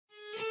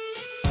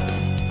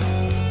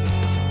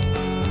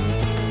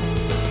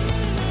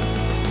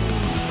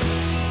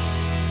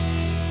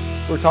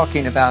We're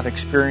talking about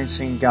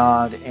experiencing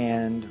God,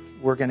 and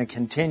we're going to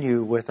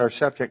continue with our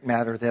subject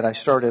matter that I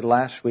started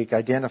last week,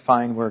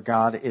 identifying where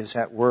God is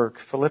at work.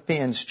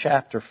 Philippians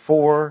chapter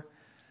 3.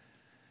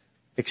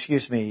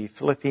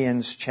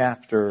 Philippians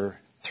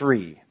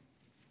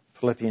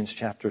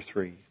chapter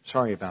 3.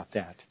 Sorry about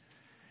that.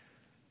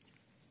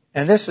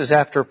 And this is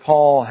after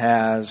Paul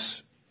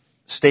has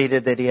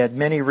stated that he had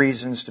many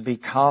reasons to be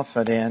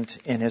confident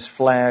in his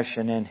flesh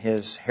and in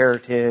his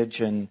heritage,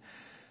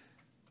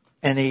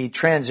 and he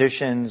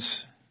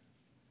transitions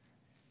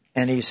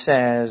and he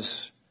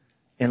says,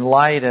 in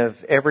light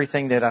of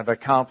everything that I've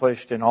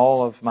accomplished and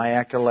all of my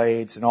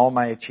accolades and all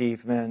my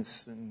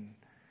achievements and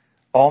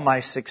all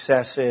my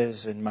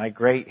successes and my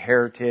great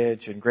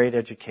heritage and great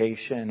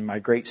education and my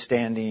great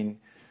standing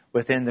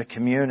within the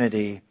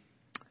community,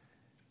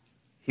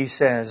 he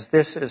says,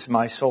 this is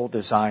my sole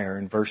desire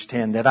in verse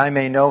 10, that I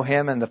may know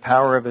him and the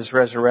power of his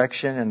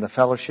resurrection and the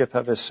fellowship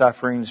of his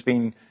sufferings,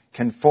 being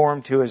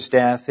conformed to his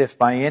death, if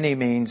by any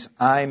means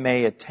I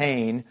may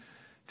attain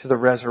to the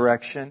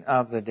resurrection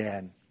of the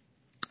dead.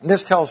 And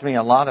this tells me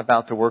a lot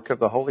about the work of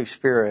the Holy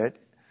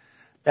Spirit,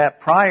 that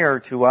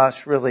prior to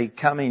us really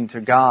coming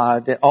to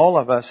God, that all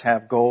of us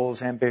have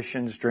goals,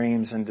 ambitions,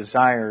 dreams, and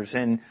desires,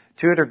 and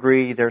to a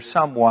degree they're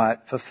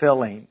somewhat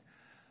fulfilling,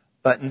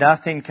 but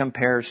nothing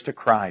compares to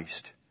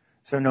Christ.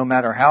 So no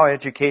matter how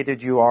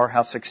educated you are,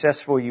 how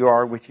successful you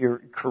are with your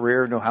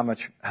career,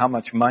 how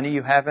much money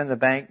you have in the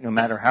bank, no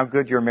matter how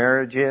good your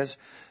marriage is,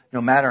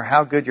 no matter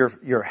how good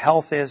your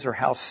health is or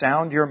how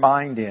sound your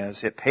mind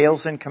is, it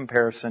pales in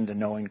comparison to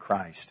knowing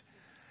Christ.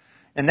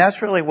 And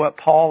that's really what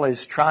Paul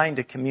is trying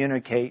to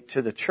communicate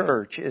to the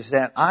church, is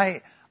that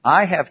I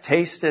have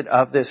tasted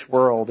of this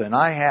world and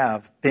I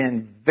have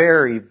been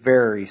very,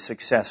 very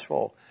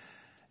successful.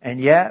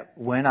 And yet,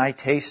 when I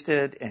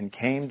tasted and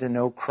came to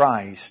know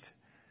Christ,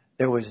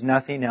 there was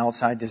nothing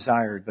else I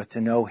desired but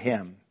to know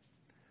Him.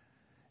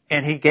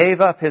 And he gave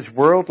up his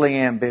worldly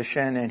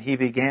ambition and he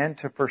began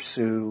to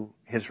pursue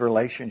his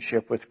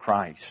relationship with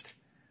Christ.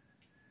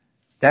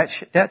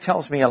 That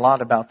tells me a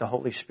lot about the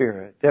Holy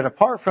Spirit. That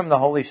apart from the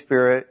Holy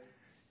Spirit,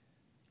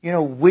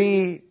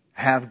 we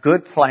have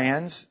good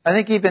plans. I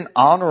think even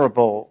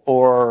honorable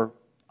or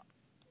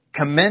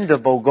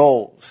commendable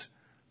goals.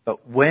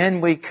 But when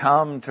we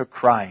come to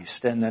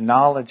Christ and the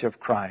knowledge of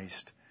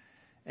Christ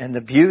and the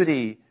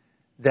beauty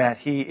that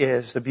He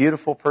is, the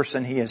beautiful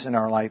person He is in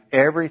our life,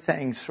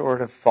 everything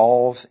sort of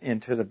falls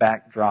into the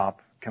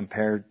backdrop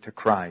compared to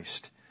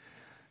Christ.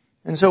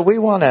 And so we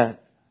want to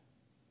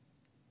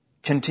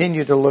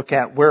continue to look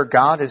at where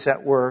God is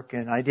at work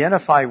and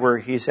identify where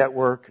He's at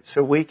work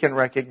so we can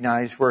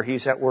recognize where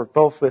He's at work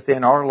both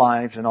within our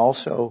lives and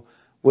also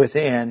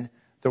within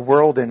the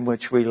world in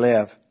which we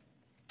live.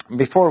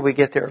 Before we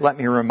get there, let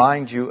me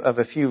remind you of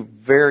a few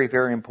very,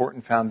 very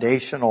important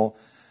foundational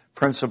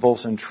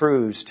principles and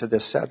truths to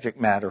this subject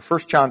matter. 1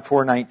 John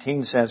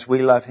 4:19 says,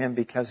 we love Him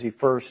because He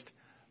first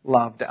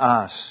loved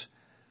us.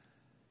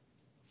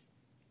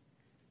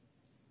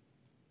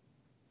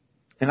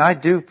 And I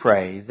do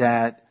pray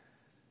that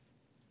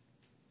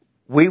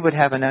we would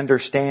have an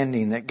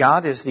understanding that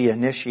God is the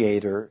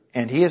initiator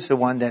and He is the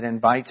one that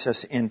invites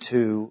us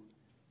into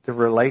the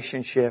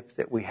relationship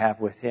that we have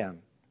with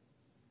Him.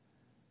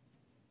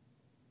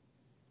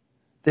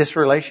 This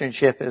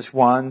relationship is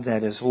one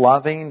that is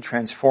loving,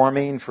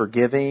 transforming,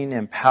 forgiving,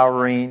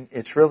 empowering.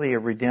 It's really a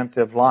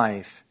redemptive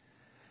life.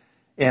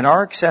 And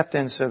our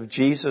acceptance of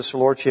Jesus'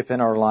 Lordship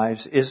in our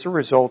lives is the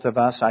result of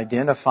us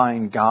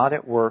identifying God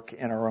at work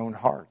in our own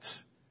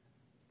hearts.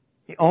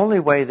 The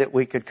only way that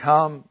we could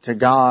come to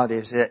God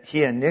is that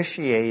He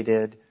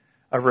initiated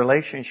a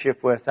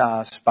relationship with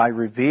us by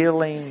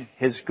revealing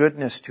His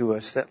goodness to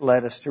us that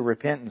led us to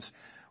repentance.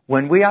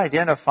 When we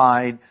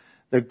identified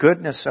the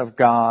goodness of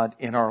God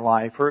in our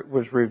life, or it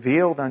was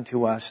revealed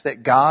unto us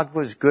that God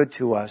was good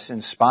to us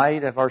in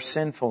spite of our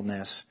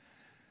sinfulness,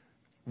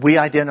 we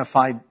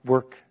identified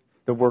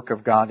the work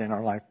of God in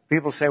our life.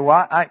 People say,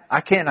 well,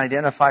 I can't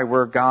identify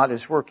where God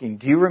is working.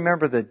 Do you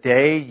remember the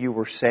day you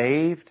were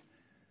saved?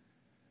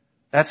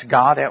 That's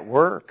God at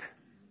work.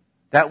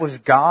 That was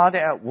God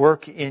at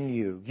work in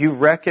you. You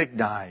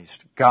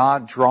recognized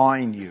God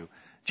drawing you.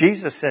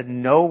 Jesus said,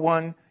 no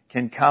one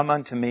can come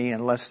unto me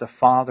unless the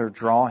Father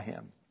draw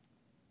him.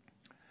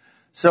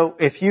 So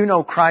if you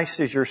know Christ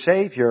as your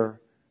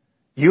Savior,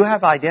 you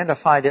have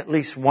identified at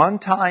least one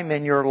time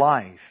in your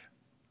life,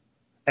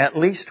 at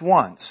least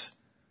once,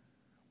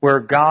 where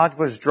God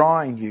was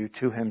drawing you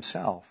to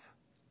Himself.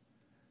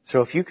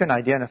 So if you can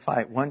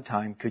identify it one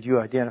time, could you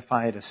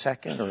identify it a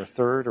second or a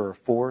third or a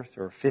fourth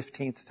or a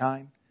 15th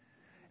time?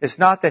 It's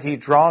not that He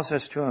draws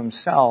us to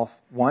Himself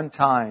one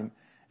time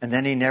and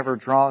then He never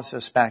draws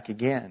us back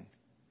again.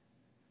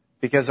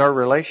 Because our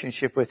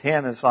relationship with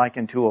Him is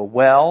likened to a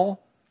well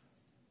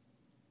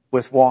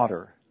with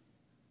water,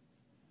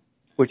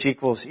 which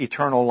equals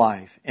eternal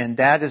life. And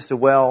that is the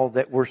well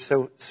that we're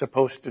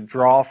supposed to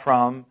draw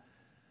from.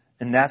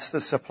 And that's the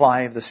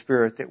supply of the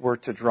Spirit that we're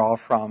to draw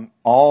from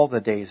all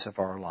the days of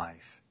our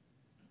life.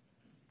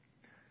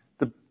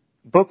 The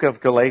book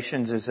of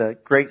Galatians is a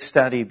great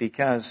study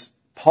because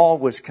Paul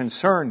was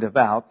concerned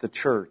about the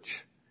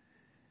church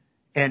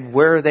and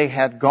where they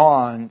had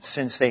gone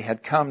since they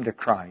had come to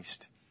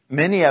Christ.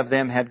 Many of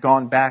them had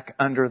gone back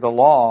under the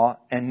law,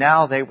 and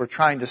now they were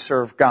trying to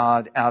serve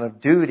God out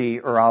of duty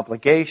or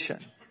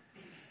obligation.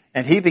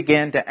 And he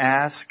began to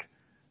ask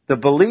the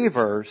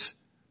believers,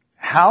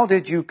 how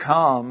did you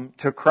come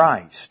to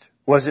Christ?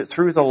 Was it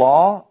through the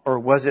law or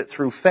was it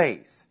through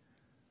faith?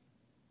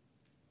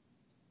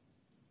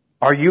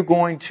 Are you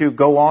going to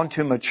go on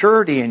to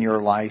maturity in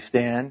your life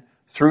then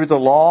through the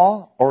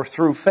law or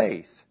through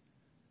faith?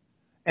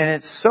 And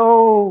it's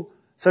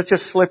such a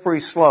slippery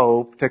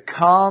slope to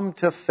come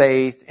to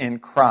faith in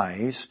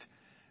Christ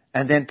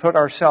and then put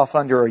ourselves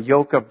under a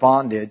yoke of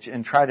bondage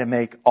and try to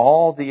make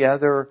all the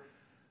other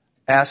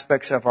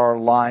aspects of our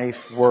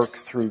life work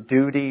through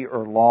duty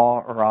or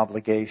law or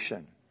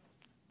obligation.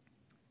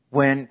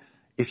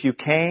 If you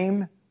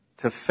came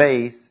to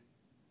faith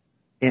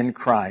in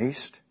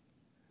Christ,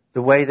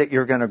 the way that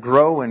you're going to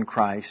grow in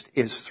Christ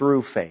is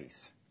through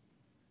faith,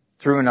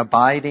 through an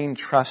abiding,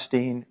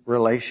 trusting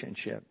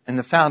relationship. And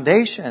the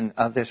foundation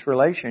of this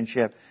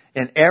relationship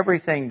in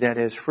everything that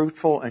is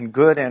fruitful and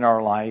good in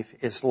our life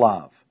is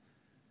love.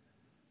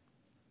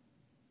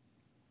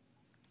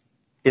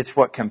 It's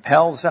what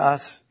compels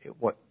us.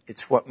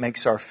 It's what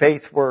makes our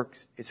faith work.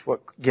 It's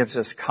what gives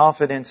us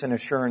confidence and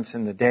assurance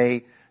in the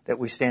day that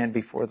we stand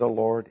before the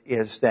Lord,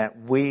 is that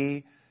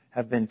we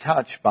have been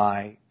touched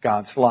by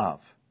God's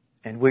love.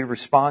 And we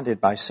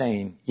responded by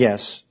saying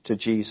yes to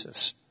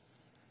Jesus.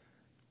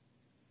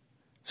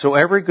 So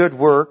every good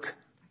work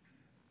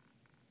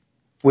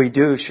we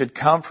do should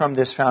come from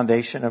this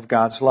foundation of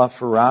God's love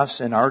for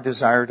us and our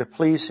desire to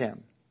please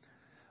Him.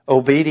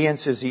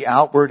 Obedience is the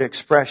outward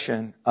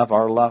expression of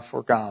our love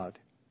for God.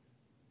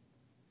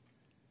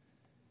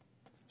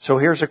 So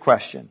here's a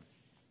question.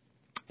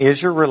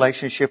 Is your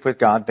relationship with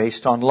God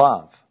based on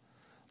love?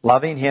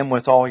 Loving Him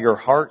with all your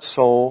heart,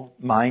 soul,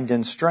 mind,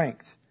 and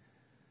strength?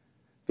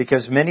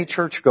 Because many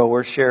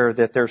churchgoers share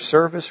that their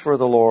service for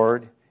the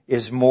Lord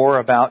is more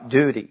about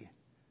duty.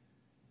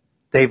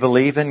 They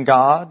believe in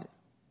God.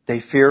 They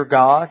fear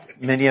God.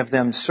 Many of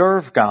them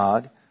serve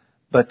God.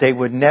 But they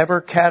would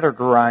never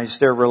categorize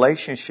their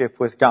relationship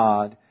with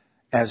God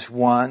as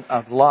one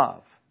of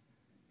love.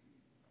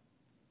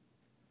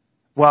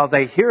 While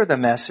they hear the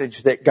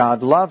message that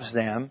God loves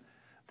them,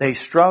 they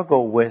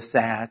struggle with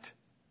that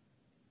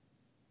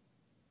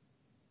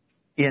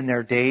in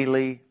their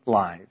daily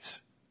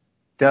lives.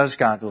 Does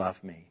God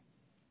love me?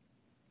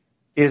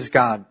 Is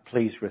God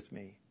pleased with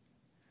me?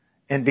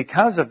 And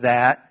because of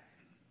that,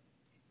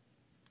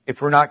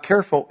 if we're not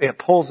careful, it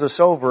pulls us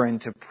over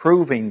into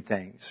proving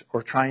things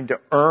or trying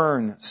to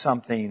earn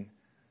something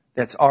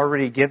that's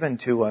already given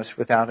to us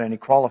without any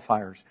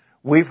qualifiers.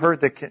 We've heard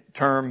the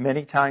term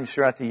many times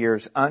throughout the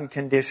years,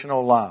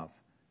 unconditional love.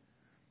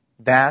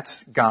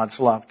 That's God's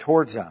love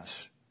towards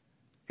us.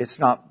 It's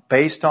not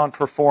based on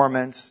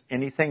performance,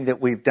 anything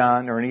that we've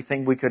done or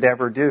anything we could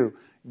ever do.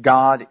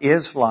 God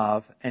is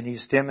love, and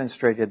He's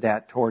demonstrated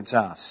that towards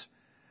us.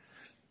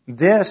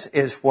 This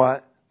is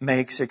what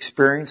makes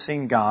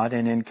experiencing God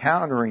and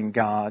encountering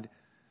God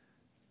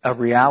a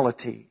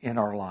reality in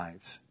our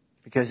lives.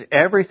 Because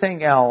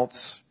everything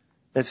else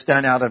that's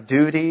done out of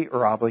duty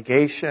or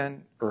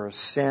obligation or a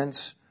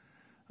sense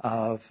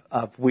of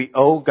we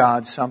owe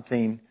God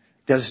something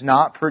does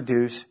not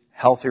produce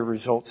healthy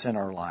results in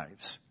our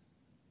lives.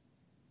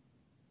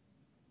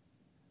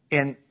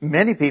 And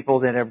many people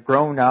that have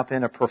grown up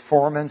in a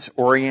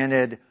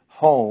performance-oriented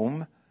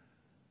home,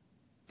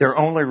 they're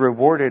only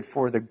rewarded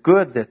for the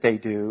good that they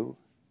do,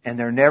 and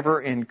they're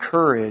never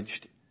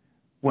encouraged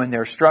when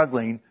they're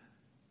struggle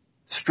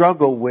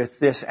with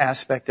this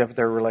aspect of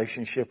their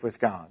relationship with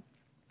God.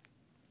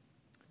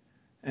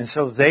 And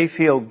so they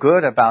feel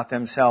good about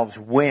themselves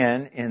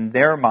when, in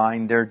their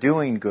mind, they're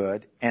doing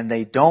good, and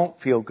they don't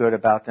feel good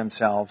about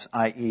themselves,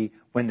 i.e.,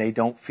 when they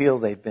don't feel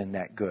they've been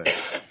that good.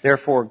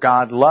 Therefore,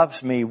 God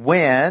loves me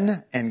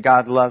when, and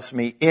God loves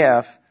me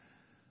if,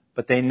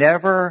 but they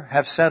never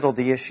have settled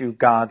the issue,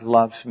 God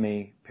loves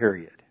me,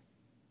 period.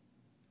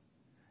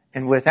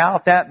 And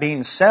without that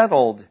being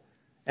settled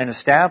and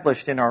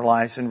established in our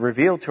lives and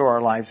revealed to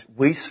our lives,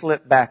 we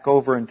slip back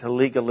over into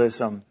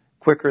legalism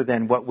quicker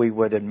than what we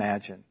would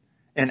imagine.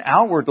 And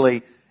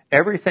outwardly,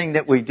 everything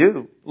that we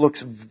do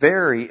looks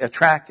very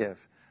attractive.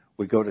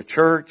 We go to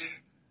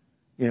church,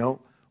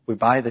 we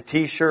buy the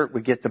t-shirt,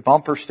 we get the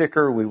bumper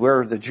sticker, we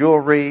wear the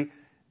jewelry,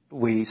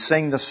 we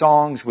sing the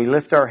songs, we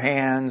lift our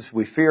hands,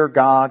 we fear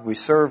God, we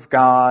serve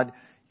God,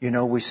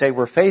 we say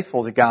we're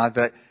faithful to God.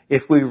 But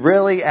if we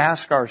really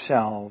ask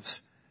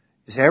ourselves,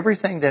 is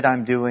everything that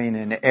I'm doing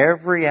in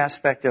every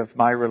aspect of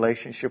my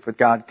relationship with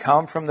God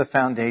come from the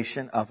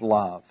foundation of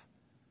love?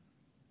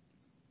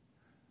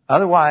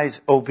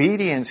 Otherwise,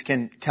 obedience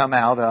can come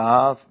out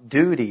of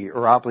duty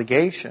or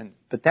obligation,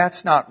 but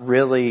that's not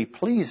really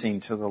pleasing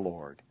to the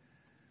Lord.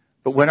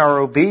 But when our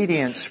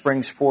obedience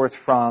springs forth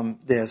from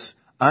this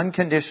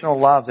unconditional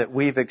love that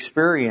we've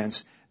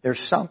experienced, there's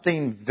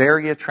something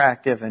very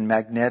attractive and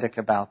magnetic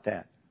about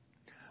that.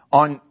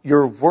 On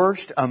your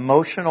worst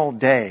emotional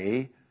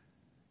day,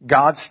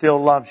 God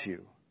still loves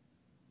you.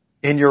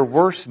 In your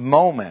worst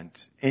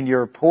moment, in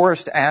your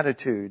poorest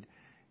attitude,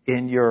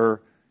 in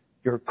your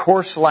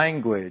coarse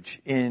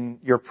language, in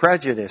your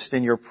prejudice,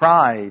 in your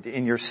pride,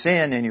 in your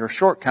sin, in your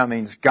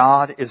shortcomings,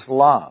 God is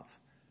love.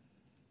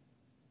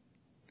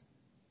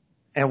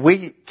 And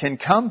we can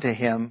come to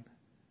Him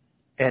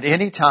at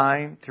any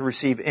time to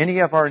receive any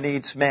of our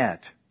needs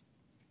met.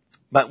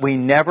 But we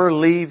never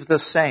leave the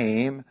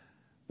same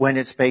when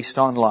it's based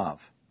on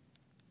love.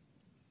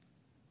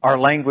 Our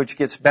language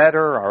gets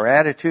better, our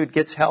attitude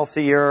gets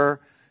healthier,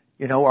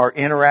 our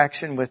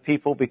interaction with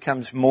people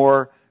becomes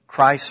more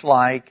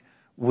Christ-like.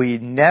 We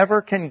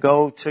never can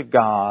go to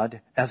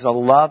God as a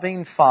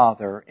loving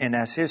Father and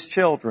as His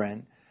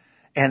children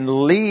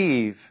and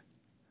leave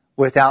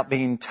without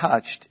being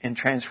touched and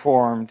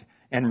transformed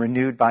and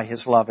renewed by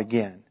His love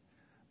again.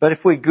 But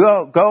if we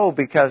go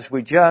because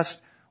we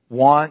just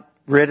want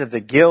rid of the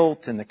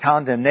guilt and the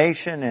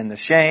condemnation and the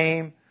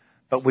shame,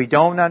 but we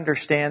don't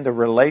understand the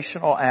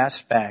relational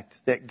aspect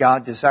that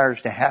God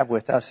desires to have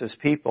with us as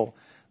people,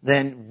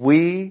 then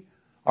we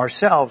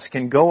ourselves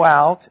can go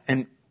out,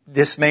 and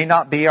this may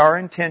not be our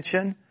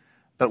intention,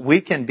 but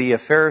we can be a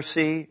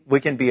Pharisee, we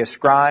can be a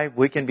scribe,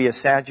 we can be a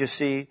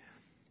Sadducee,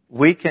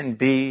 we can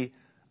be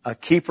a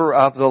keeper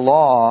of the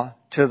law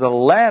to the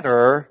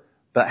letter,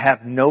 but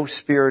have no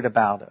spirit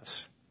about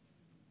us.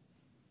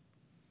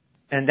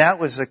 And that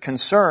was a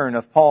concern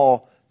of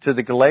Paul to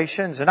the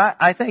Galatians. And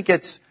I think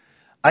it's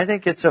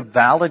a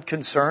valid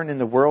concern in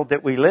the world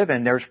that we live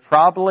in. There's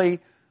probably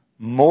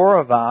more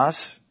of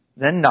us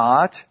than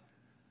not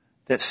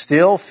that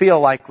still feel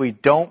like we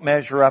don't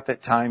measure up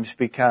at times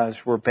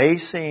because we're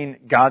basing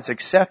God's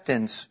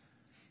acceptance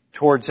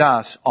towards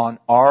us on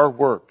our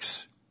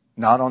works,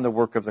 not on the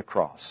work of the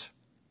cross.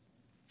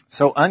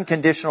 So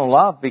unconditional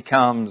love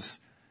becomes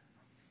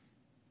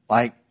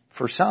like,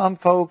 for some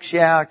folks,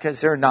 yeah,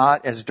 because they're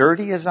not as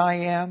dirty as I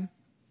am.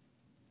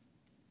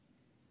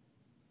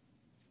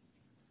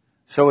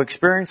 So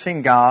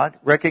experiencing God,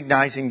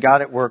 recognizing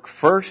God at work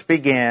first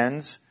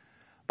begins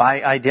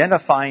by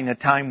identifying a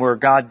time where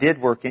God did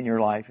work in your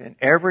life. And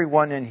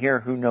everyone in here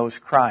who knows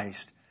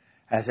Christ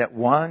has at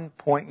one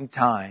point in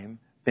time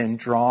been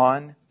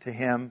drawn to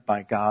Him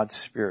by God's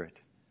Spirit.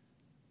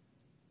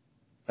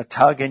 A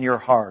tug in your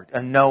heart,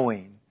 a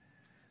knowing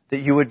that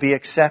you would be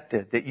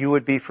accepted, that you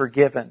would be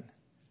forgiven,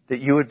 that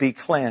you would be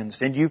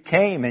cleansed. And you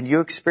came and you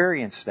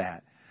experienced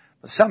that.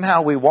 But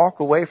somehow we walk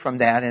away from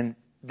that and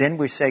then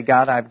we say,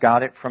 God, I've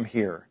got it from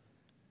here.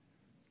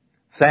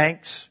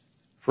 Thanks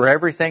for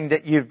everything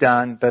that you've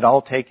done, but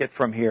I'll take it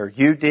from here.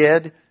 You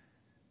did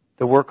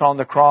the work on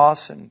the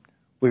cross, and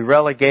we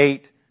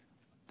relegate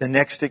the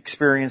next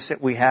experience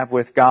that we have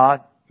with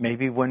God,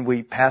 maybe when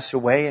we pass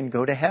away and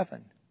go to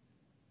heaven.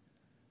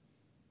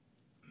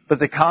 But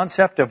the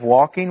concept of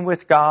walking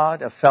with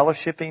God, of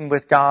fellowshipping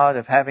with God,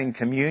 of having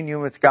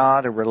communion with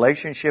God, a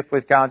relationship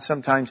with God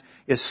sometimes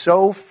is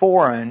so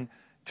foreign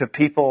to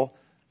people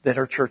that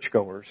are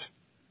churchgoers.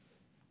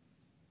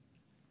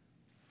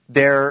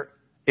 Their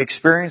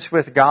experience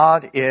with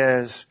God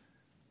is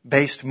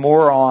based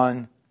more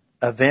on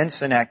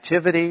events and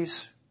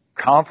activities,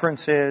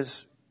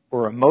 conferences,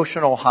 or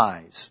emotional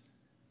highs.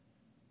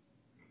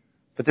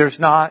 But there's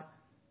not,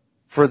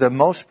 for the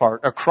most part,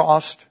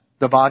 across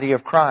the body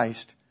of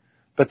Christ,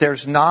 but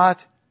there's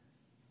not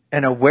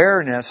an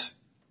awareness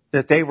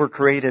that they were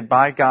created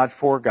by God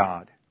for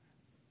God,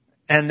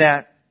 and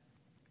that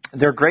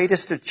their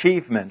greatest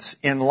achievements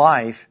in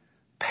life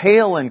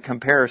pale in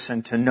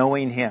comparison to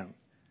knowing Him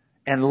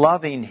and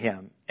loving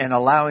Him and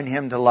allowing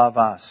Him to love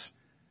us.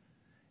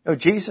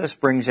 Jesus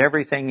brings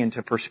everything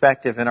into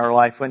perspective in our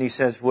life when He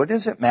says, what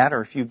does it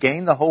matter if you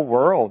gain the whole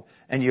world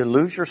and you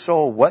lose your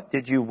soul? What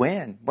did you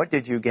win? What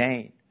did you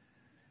gain?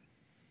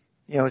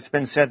 It's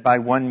been said by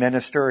one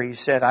minister, he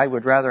said, I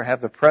would rather have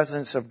the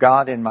presence of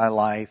God in my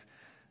life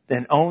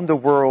than own the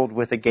world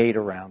with a gate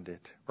around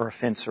it or a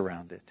fence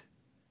around it.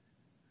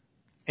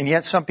 And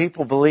yet some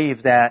people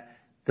believe that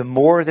the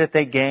more that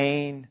they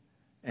gain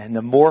and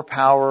the more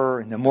power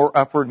and the more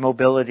upward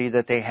mobility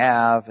that they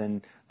have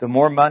and the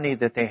more money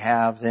that they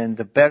have, then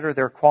the better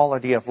their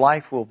quality of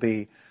life will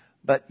be.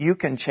 But you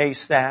can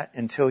chase that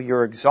until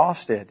you're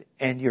exhausted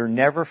and you're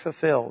never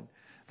fulfilled.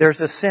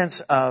 There's a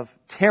sense of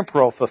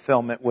temporal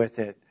fulfillment with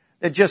it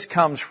that just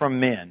comes from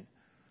men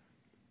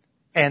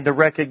and the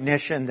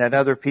recognition that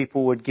other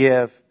people would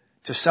give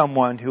to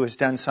someone who has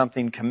done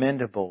something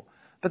commendable.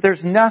 But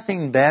there's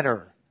nothing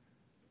better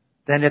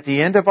than at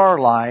the end of our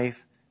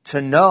life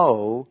to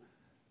know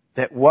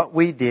that what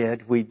we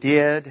did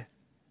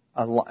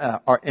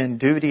in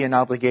duty and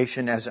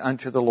obligation as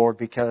unto the Lord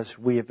because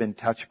we have been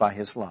touched by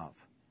His love.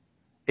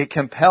 It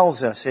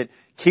compels us. It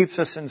keeps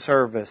us in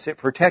service. It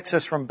protects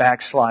us from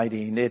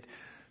backsliding.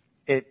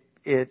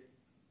 It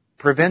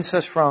prevents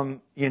us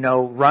from,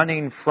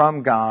 running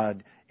from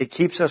God. It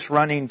keeps us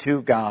running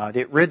to God.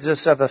 It rids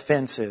us of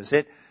offenses.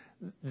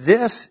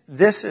 This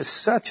is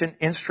such an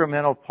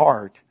instrumental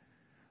part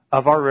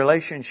of our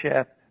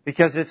relationship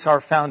because it's our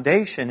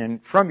foundation,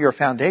 and from your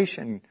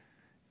foundation,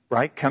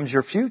 right, comes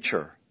your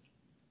future.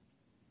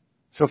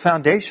 So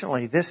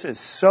foundationally, this is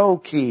so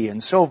key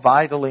and so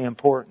vitally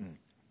important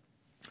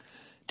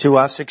to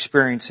us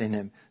experiencing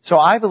Him. So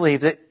I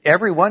believe that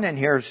everyone in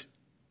here has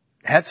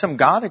had some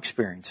God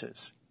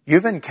experiences.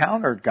 You've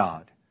encountered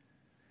God.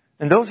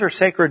 And those are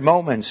sacred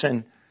moments.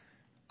 And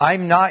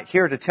I'm not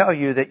here to tell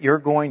you that you're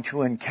going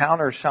to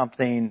encounter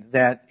something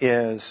that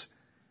is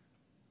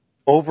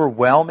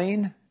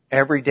overwhelming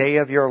every day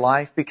of your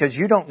life, because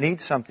you don't need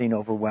something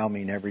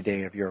overwhelming every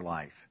day of your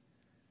life.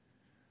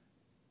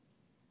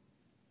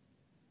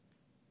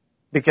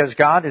 Because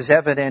God is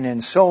evident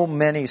in so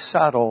many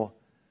subtle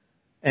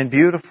and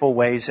beautiful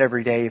ways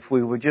every day if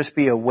we would just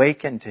be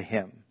awakened to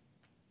Him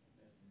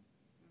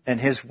and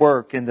His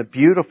work and the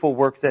beautiful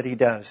work that He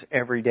does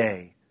every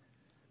day.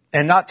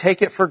 And not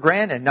take it for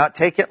granted, not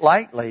take it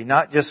lightly,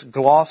 not just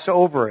gloss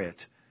over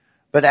it,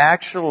 but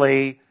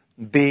actually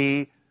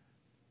be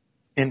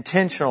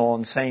intentional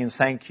in saying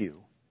thank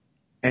you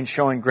and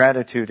showing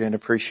gratitude and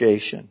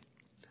appreciation.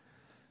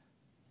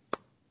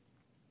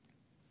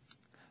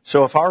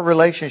 So if our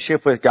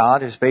relationship with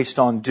God is based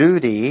on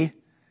duty,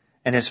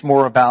 and it's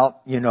more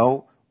about,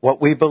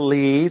 what we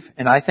believe,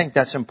 and I think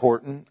that's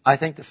important. I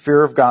think the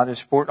fear of God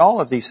is important.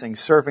 All of these things,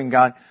 serving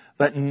God,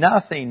 but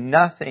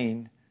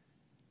nothing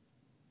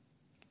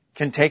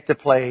can take the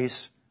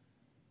place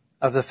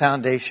of the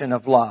foundation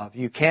of love.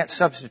 You can't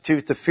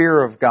substitute the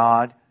fear of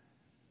God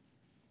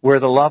where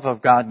the love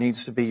of God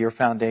needs to be your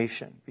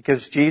foundation.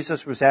 Because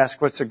Jesus was asked,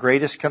 what's the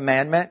greatest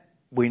commandment?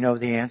 We know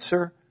the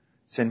answer.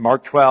 It's in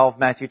Mark 12,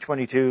 Matthew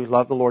 22,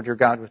 love the Lord your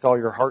God with all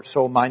your heart,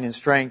 soul, mind, and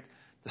strength.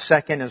 The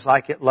second is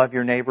like it, love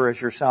your neighbor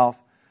as yourself.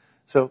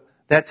 So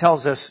that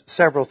tells us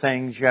several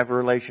things. You have a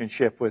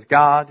relationship with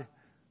God,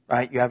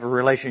 right? You have a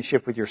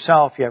relationship with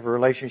yourself. You have a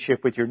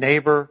relationship with your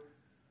neighbor.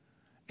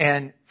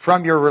 And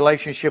from your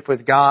relationship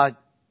with God,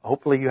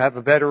 hopefully you have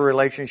a better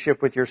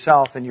relationship with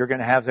yourself, and you're going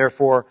to have,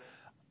 therefore,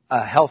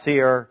 a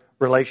healthier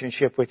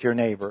relationship with your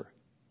neighbor.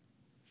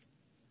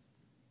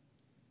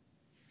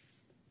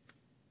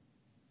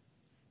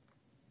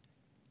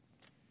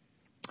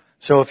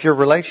 So if your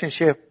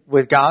relationship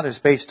with God is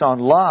based on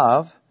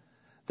love,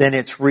 then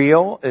it's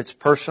real, it's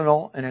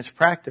personal, and it's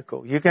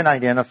practical. You can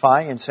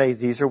identify and say,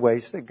 these are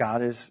ways that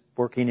God is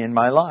working in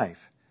my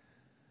life.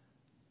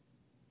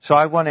 So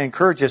I want to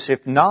encourage us,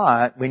 if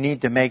not, we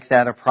need to make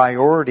that a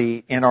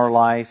priority in our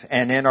life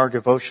and in our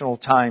devotional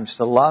times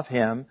to love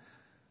Him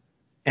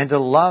and to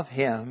love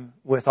Him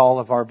with all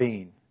of our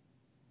being.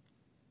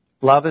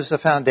 Love is the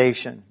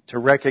foundation to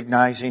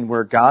recognizing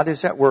where God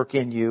is at work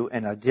in you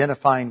and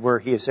identifying where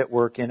He is at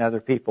work in other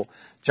people.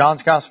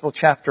 John's Gospel,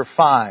 chapter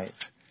 5.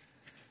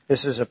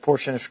 This is a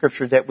portion of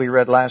Scripture that we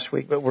read last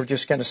week, but we're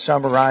just going to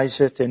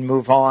summarize it and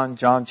move on.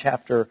 John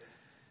chapter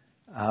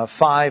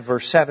 5,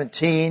 verse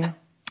 17.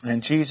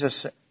 And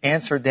Jesus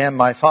answered them,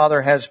 my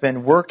Father has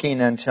been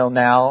working until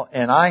now,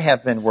 and I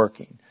have been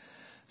working.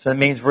 So that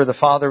means where the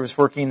Father was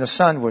working, the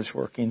Son was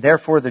working.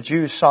 Therefore, the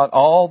Jews sought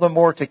all the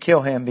more to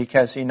kill Him,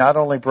 because He not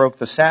only broke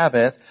the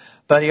Sabbath,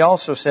 but He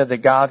also said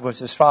that God was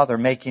His Father,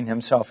 making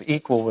Himself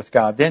equal with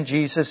God. Then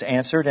Jesus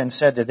answered and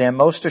said to them,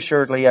 most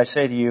assuredly, I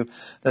say to you,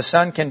 the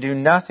Son can do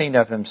nothing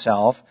of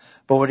Himself,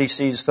 but what He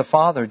sees the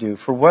Father do.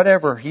 For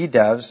whatever He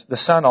does, the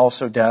Son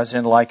also does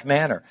in like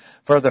manner.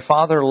 For the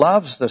Father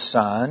loves the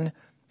Son.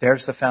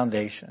 There's the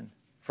foundation.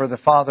 For the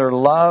Father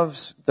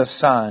loves the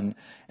Son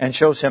and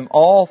shows Him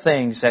all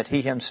things that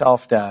He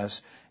Himself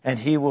does, and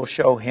He will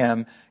show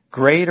Him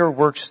greater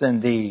works than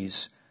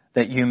these,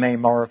 that you may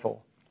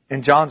marvel.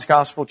 In John's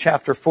Gospel,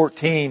 chapter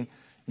 14,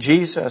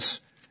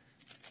 Jesus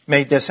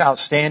made this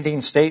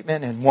outstanding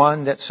statement, and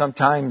one that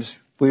sometimes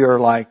we are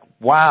like,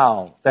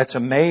 wow, that's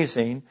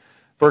amazing.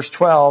 Verse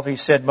 12, He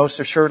said, most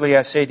assuredly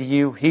I say to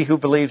you, he who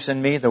believes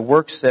in me, the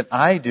works that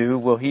I do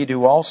will he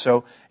do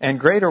also, and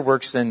greater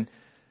works than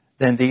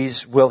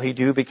these will he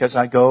do, because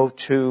I go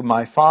to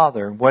my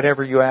Father.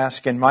 Whatever you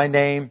ask in my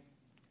name,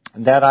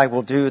 that I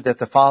will do, that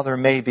the Father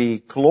may be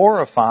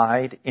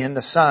glorified in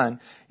the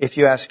Son. If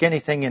you ask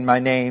anything in my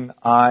name,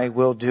 I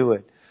will do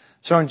it.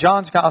 So in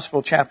John's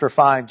Gospel, chapter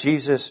 5,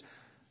 Jesus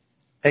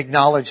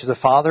acknowledged the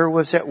Father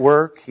was at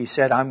work. He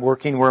said, I'm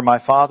working where my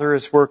Father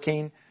is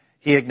working.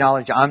 He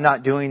acknowledged, I'm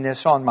not doing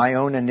this on my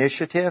own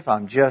initiative.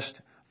 I'm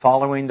just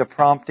following the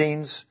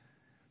promptings.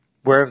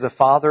 Wherever the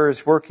Father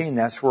is working,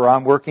 that's where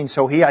I'm working.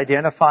 So He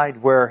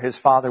identified where His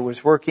Father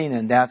was working,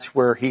 and that's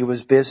where He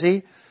was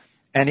busy.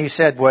 And He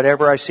said,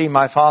 whatever I see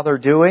my Father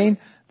doing,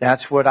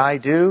 that's what I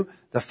do.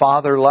 The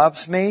Father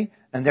loves me,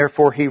 and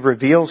therefore He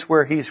reveals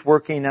where He's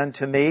working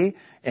unto me,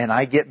 and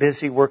I get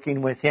busy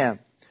working with Him.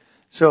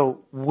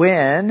 So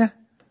when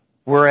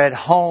we're at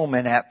home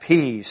and at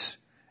peace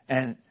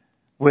and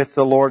with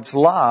the Lord's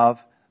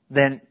love,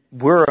 then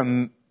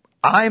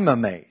I'm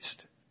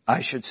amazed,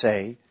 I should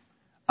say.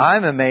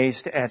 I'm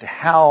amazed at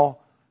how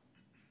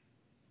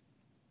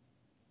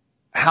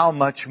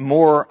much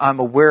more I'm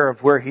aware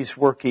of where He's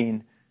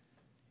working,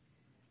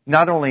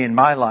 not only in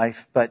my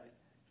life, but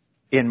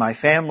in my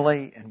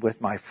family and with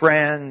my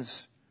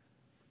friends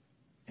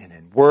and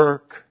in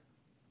work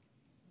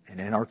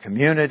and in our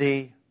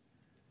community.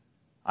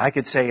 I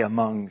could say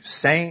among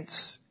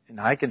saints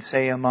and I can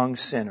say among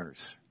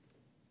sinners,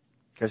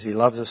 because He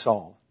loves us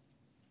all.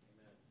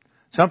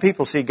 Some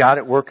people see God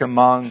at work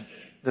among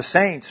the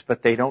saints,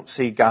 but they don't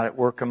see God at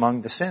work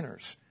among the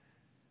sinners.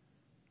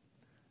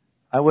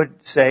 I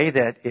would say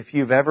that if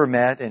you've ever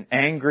met an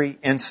angry,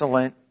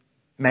 insolent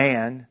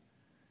man,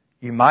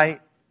 you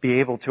might be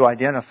able to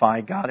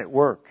identify God at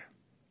work.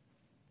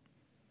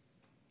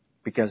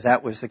 Because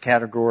that was the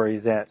category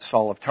that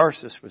Saul of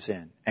Tarsus was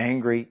in.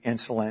 Angry,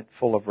 insolent,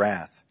 full of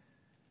wrath.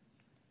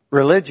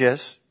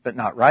 Religious, but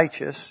not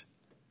righteous.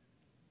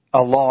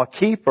 A law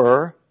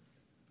keeper,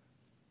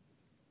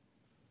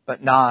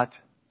 but not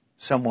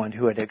someone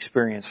who had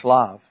experienced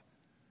love.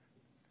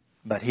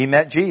 But he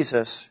met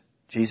Jesus.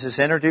 Jesus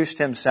introduced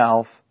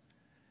Himself.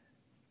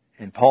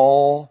 And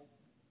Paul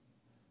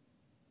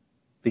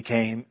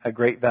became a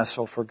great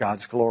vessel for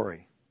God's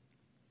glory.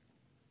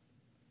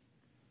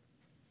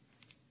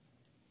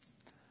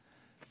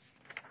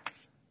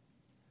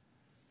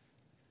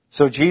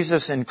 So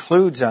Jesus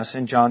includes us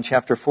in John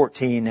chapter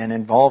 14 and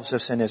involves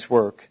us in His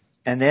work.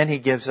 And then He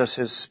gives us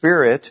His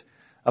Spirit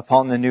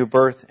upon the new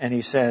birth. And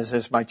He says,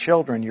 as my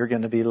children, you're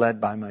going to be led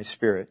by my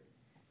Spirit.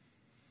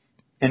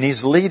 And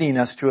He's leading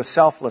us to a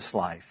selfless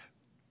life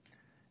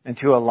and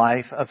to a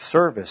life of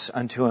service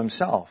unto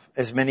Himself.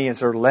 As many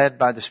as are led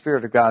by the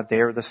Spirit of God,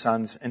 they are the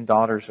sons and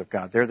daughters of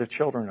God. They're the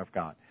children of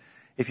God.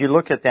 If you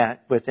look at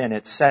that within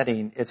its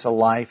setting, it's a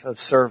life of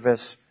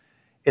service.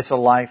 It's a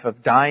life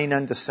of dying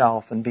unto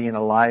self and being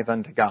alive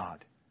unto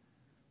God.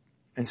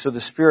 And so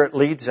the Spirit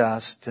leads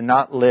us to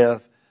not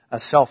live a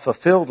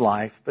self-fulfilled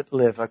life, but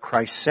live a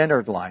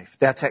Christ-centered life.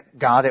 That's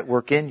God at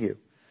work in you.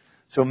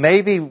 So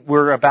maybe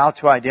we're about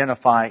to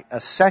identify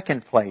a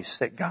second place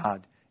that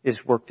God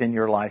is worked in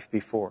your life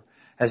before.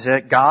 Has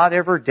God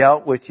ever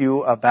dealt with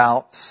you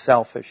about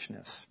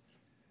selfishness?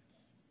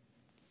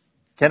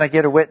 Can I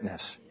get a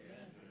witness?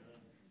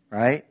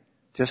 Right?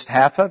 Just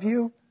half of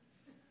you?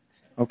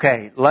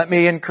 Okay, let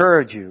me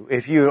encourage you.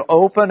 If you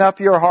open up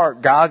your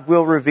heart, God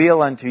will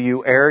reveal unto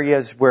you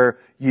areas where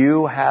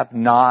you have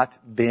not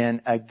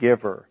been a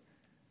giver.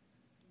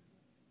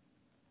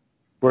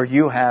 Where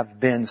you have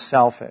been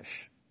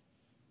selfish.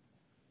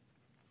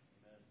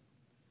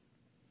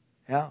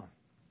 Yeah.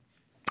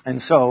 And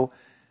so,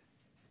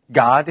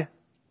 God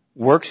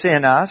works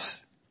in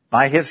us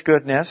by His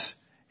goodness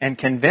and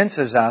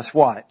convinces us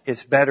what?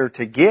 It's better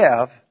to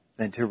give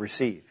than to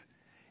receive.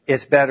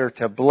 It's better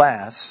to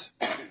bless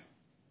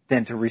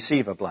than to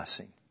receive a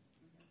blessing.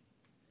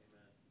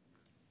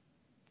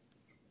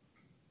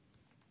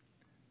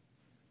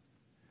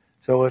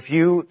 So if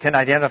you can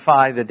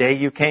identify the day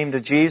you came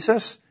to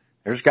Jesus,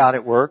 there's God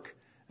at work.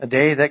 A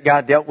day that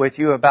God dealt with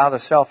you about a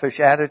selfish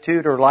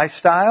attitude or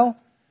lifestyle,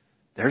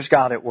 there's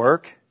God at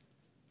work.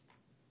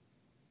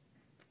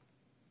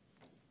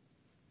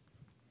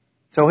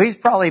 So He's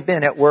probably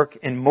been at work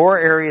in more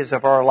areas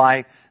of our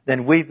life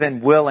than we've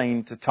been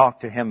willing to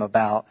talk to Him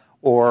about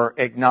or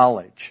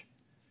acknowledge.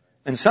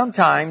 And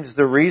sometimes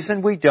the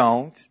reason we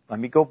don't, let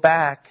me go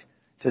back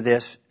to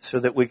this so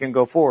that we can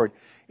go forward,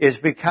 is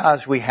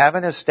because we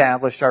haven't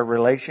established our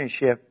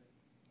relationship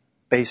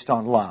based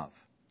on love.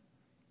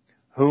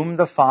 Whom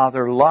the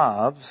Father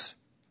loves,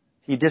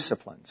 He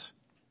disciplines,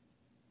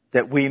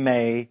 that we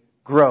may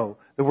grow.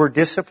 The word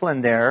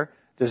discipline there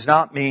does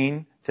not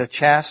mean to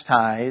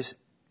chastise,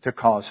 to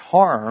cause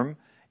harm.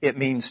 It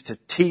means to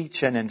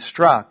teach and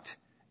instruct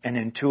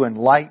and to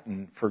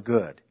enlighten for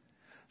good.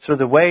 So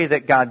the way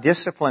that God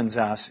disciplines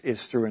us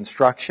is through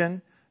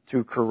instruction,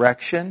 through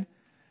correction,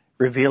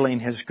 revealing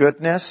His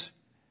goodness,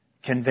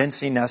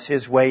 convincing us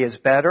His way is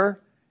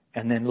better,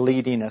 and then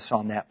leading us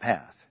on that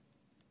path.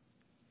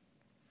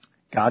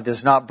 God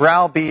does not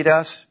browbeat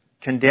us,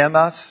 condemn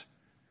us,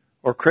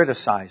 or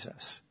criticize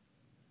us.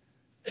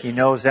 He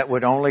knows that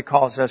would only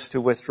cause us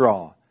to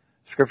withdraw.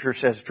 Scripture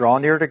says, draw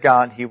near to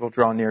God, He will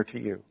draw near to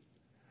you.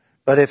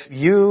 But if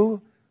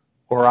you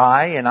or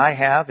I, and I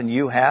have, and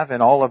you have,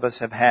 and all of us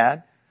have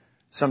had,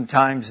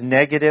 sometimes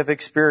negative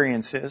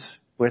experiences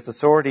with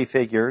authority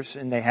figures,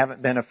 and they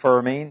haven't been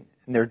affirming,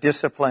 and their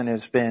discipline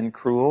has been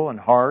cruel and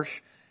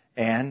harsh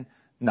and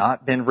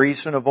not been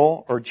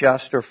reasonable or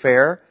just or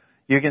fair,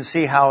 you can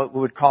see how it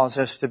would cause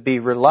us to be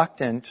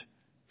reluctant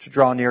to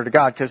draw near to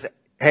God. Because,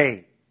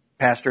 hey,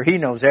 Pastor, He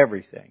knows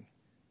everything.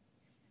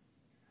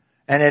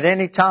 And at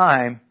any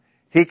time,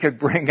 He could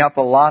bring up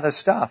a lot of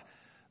stuff.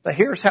 But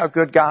here's how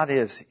good God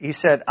is. He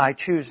said, I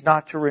choose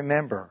not to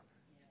remember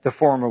the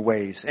former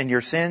ways, and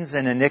your sins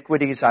and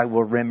iniquities I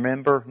will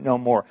remember no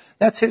more.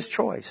 That's His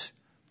choice.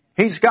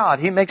 He's God.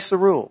 He makes the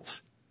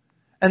rules.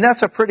 And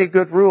that's a pretty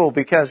good rule,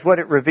 because what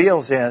it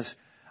reveals is,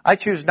 I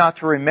choose not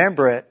to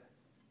remember it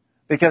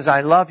because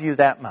I love you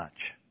that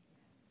much.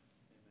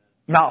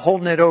 I'm not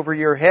holding it over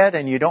your head,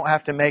 and you don't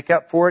have to make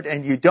up for it,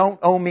 and you don't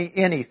owe me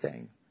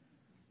anything.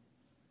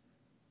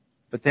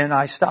 But then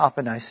I stop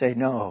and I say,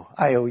 no,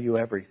 I owe you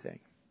everything.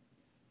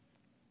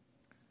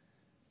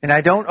 And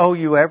I don't owe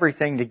you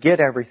everything to get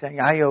everything.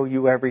 I owe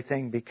you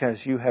everything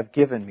because you have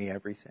given me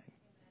everything.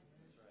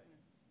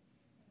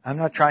 I'm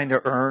not trying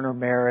to earn or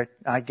merit.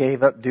 I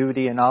gave up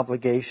duty and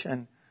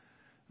obligation.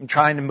 I'm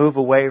trying to move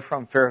away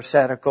from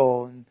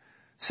pharisaical and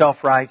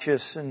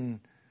self-righteous and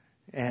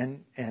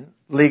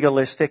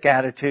legalistic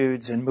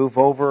attitudes and move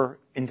over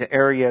into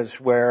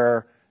areas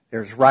where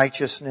there's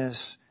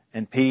righteousness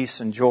and peace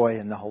and joy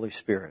in the Holy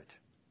Spirit.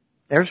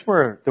 There's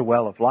where the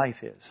well of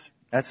life is.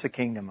 That's the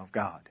kingdom of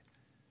God.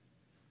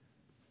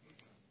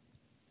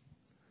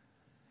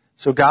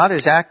 So God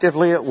is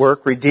actively at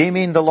work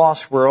redeeming the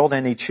lost world,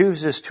 and He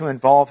chooses to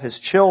involve His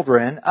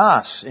children,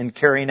 us, in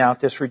carrying out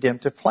this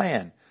redemptive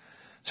plan.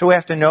 So we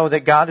have to know that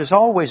God is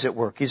always at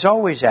work. He's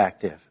always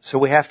active. So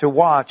we have to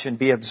watch and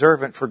be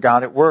observant for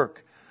God at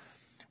work.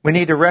 We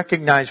need to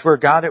recognize where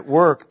God at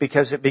work,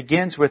 because it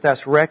begins with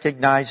us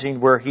recognizing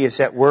where He is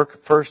at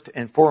work first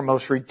and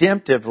foremost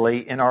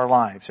redemptively in our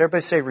lives.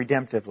 Everybody say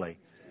redemptively.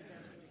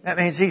 That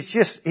means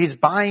He's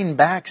buying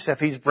back stuff.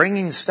 He's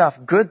bringing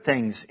stuff, good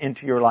things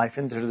into your life,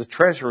 into the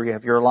treasury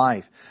of your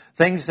life.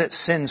 Things that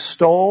sin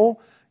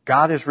stole,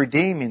 God is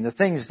redeeming. The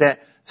things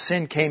that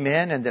sin came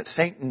in and that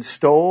Satan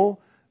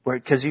stole,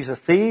 because he's a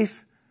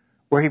thief,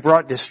 where he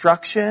brought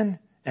destruction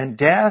and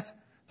death,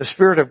 the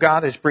Spirit of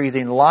God is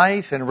breathing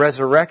life and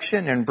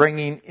resurrection and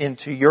bringing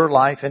into your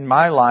life and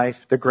my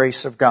life the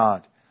grace of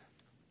God.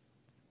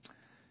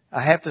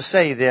 I have to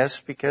say this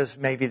because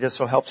maybe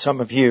this will help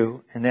some of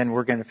you, and then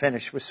we're going to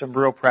finish with some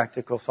real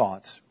practical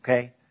thoughts,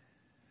 okay?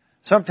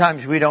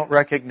 Sometimes we don't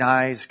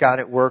recognize God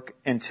at work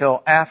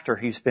until after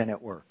He's been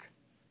at work.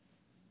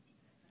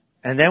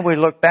 And then we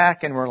look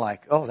back and we're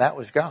like, oh, that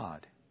was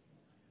God.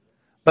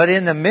 But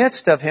in the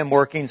midst of Him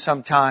working,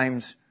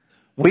 sometimes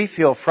we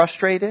feel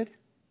frustrated.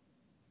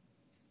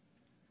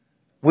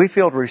 We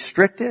feel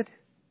restricted.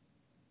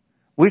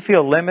 We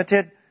feel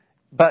limited.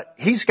 But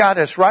He's got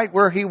us right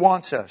where He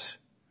wants us,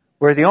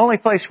 where the only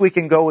place we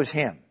can go is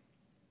Him.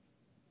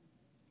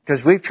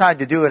 Because we've tried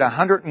to do it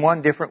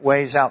 101 different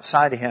ways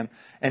outside of Him.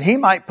 And He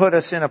might put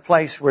us in a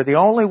place where the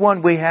only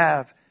one we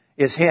have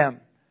is Him.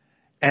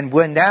 And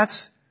when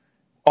that's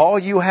all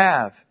you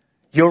have,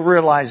 you'll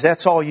realize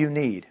that's all you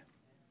need.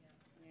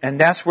 And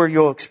that's where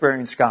you'll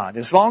experience God.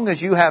 As long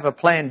as you have a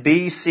plan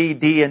B, C,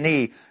 D, and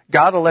E,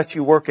 God will let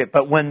you work it.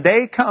 But when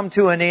they come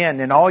to an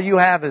end and all you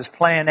have is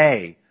plan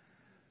A,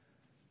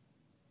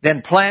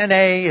 then plan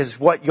A is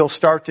what you'll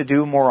start to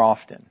do more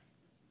often.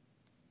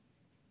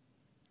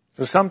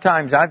 So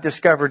sometimes I've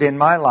discovered in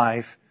my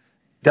life,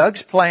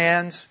 Doug's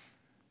plans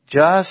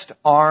just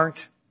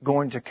aren't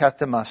going to cut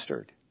the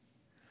mustard.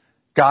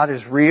 God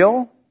is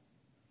real.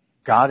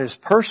 God is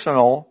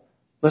personal.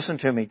 Listen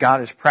to me.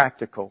 God is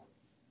practical.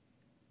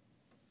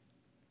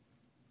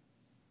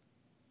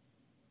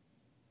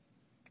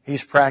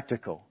 He's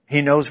practical.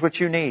 He knows what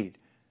you need.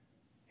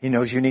 He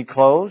knows you need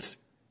clothes.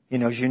 He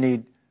knows you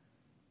need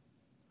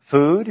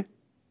food.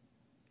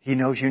 He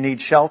knows you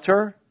need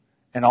shelter.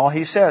 And all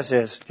He says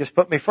is, just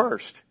put me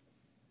first.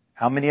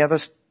 How many of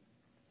us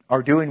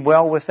are doing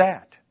well with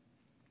that?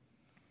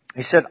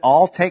 He said,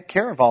 I'll take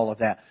care of all of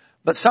that.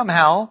 But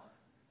somehow,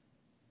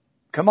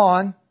 come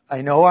on,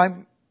 I know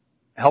I'm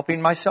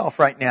helping myself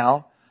right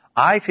now.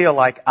 I feel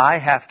like I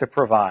have to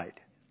provide.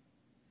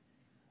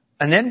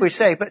 And then we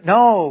say, but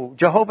no,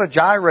 Jehovah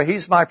Jireh,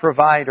 He's my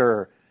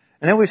provider.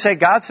 And then we say,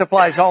 God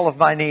supplies all of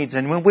my needs.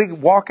 And when we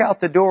walk out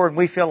the door and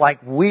we feel like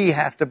we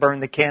have to burn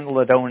the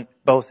candle at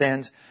both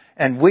ends,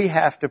 and we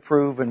have to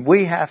prove, and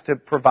we have to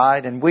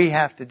provide, and we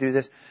have to do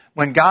this,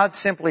 when God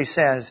simply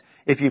says,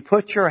 if you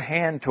put your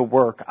hand to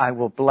work, I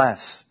will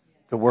bless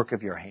the work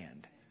of your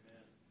hand.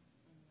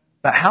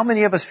 But how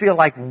many of us feel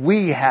like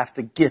we have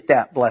to get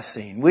that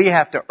blessing? We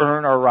have to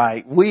earn our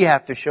right. We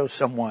have to show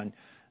someone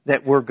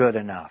that we're good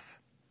enough,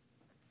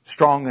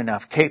 strong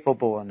enough,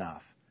 capable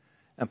enough.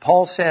 And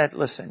Paul said,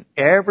 listen,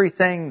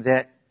 everything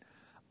that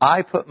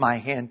I put my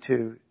hand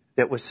to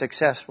that was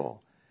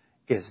successful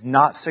is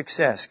not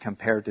success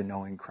compared to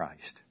knowing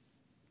Christ.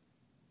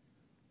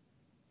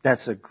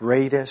 That's the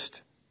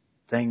greatest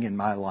thing in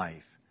my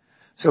life.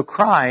 So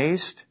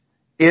Christ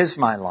is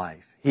my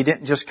life. He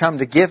didn't just come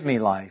to give me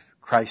life.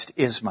 Christ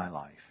is my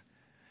life.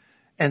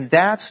 And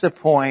that's the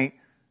point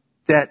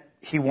that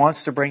He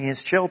wants to bring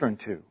His children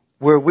to,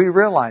 where we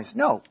realize,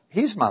 no,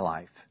 He's my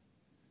life.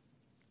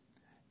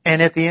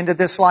 And at the end of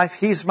this life,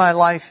 He's my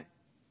life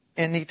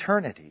in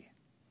eternity.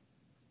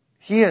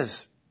 He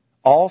is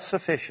all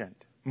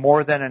sufficient,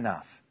 more than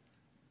enough.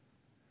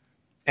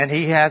 And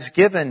He has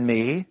given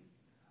me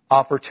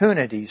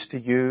opportunities to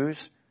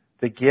use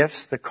the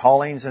gifts, the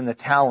callings, and the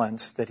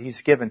talents that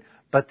He's given,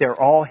 but they're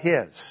all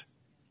His.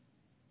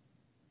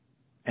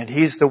 And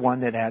He's the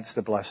one that adds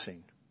the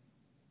blessing.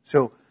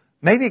 So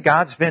maybe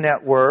God's been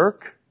at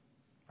work,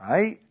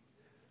 right?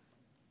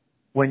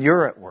 When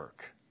you're at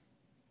work.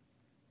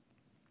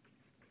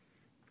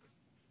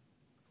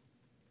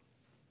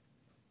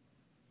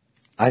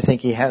 I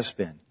think He has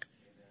been.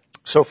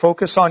 So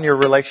focus on your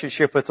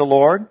relationship with the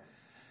Lord.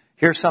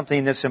 Here's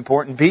something that's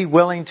important. Be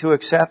willing to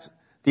accept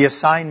the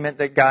assignment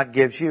that God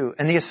gives you.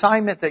 And the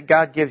assignment that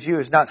God gives you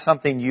is not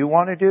something you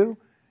want to do.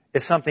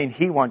 It's something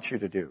He wants you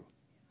to do.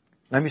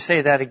 Let me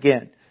say that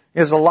again.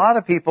 Because a lot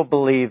of people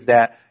believe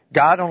that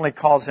God only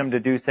calls them to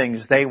do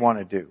things they want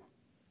to do.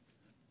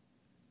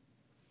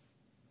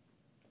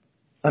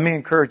 Let me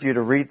encourage you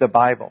to read the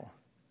Bible.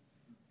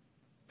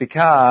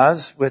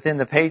 Because within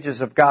the pages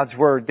of God's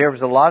Word, there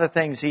was a lot of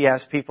things He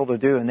asked people to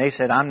do, and they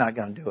said, I'm not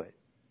going to do it.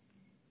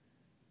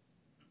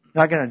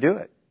 Not going to do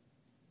it.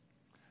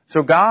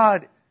 So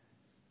God,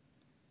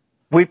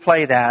 we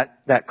play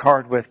that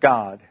card with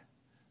God.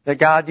 That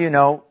God,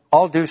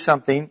 I'll do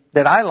something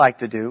that I like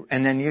to do,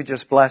 and then you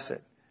just bless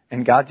it.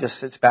 And God just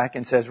sits back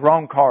and says,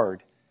 wrong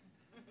card.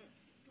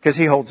 Because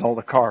He holds all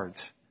the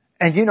cards.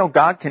 And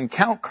God can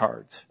count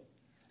cards.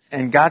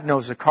 And God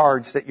knows the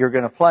cards that you're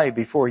going to play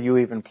before you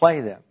even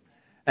play them.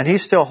 And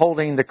He's still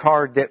holding the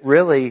card that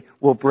really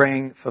will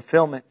bring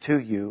fulfillment to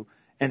you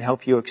and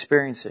help you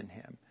experience in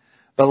Him.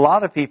 But a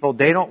lot of people,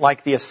 they don't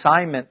like the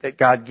assignment that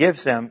God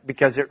gives them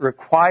because it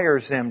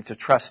requires them to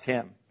trust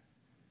Him.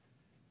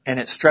 And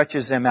it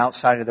stretches them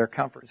outside of their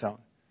comfort zone.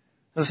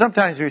 So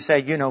sometimes we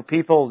say,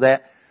 people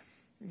that,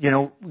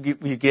 you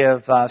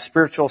give a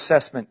spiritual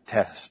assessment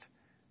test.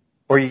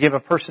 Or you give a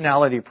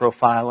personality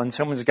profile and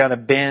someone's got a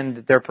bend,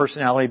 their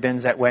personality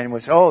bends that way and we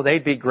say,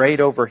 they'd be great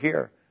over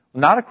here.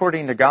 Well, not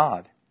according to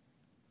God.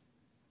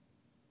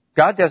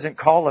 God doesn't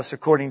call us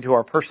according to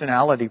our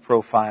personality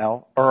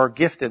profile or our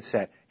gifted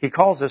set. He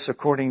calls us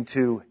according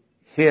to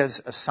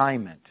His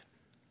assignment.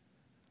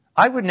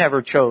 I would never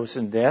have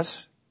chosen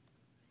this.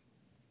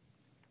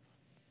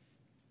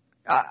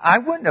 I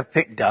wouldn't have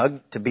picked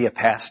Doug to be a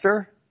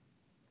pastor.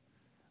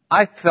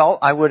 I felt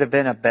I would have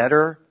been a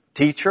better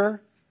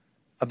teacher,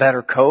 a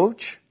better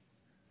coach,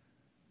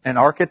 an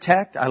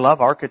architect. I love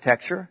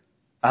architecture.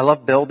 I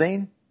love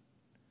building.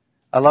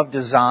 I love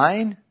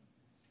design.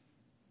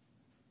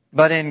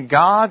 But in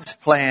God's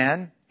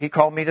plan, He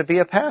called me to be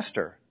a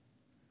pastor.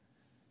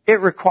 It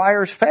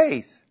requires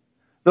faith.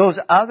 Those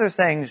other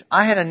things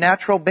I had a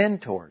natural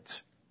bend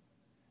towards.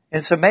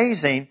 It's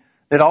amazing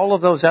that all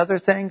of those other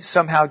things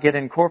somehow get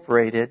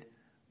incorporated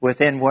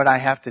within what I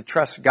have to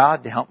trust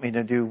God to help me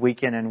to do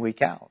week in and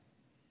week out.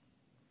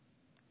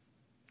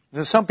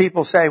 So some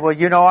people say,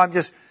 I'm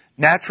just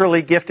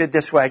naturally gifted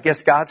this way. I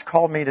guess God's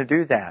called me to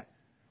do that.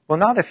 Well,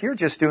 not if you're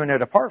just doing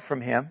it apart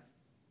from Him.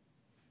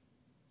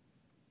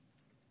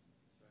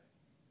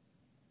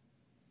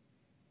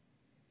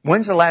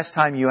 When's the last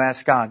time you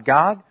asked God,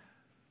 God,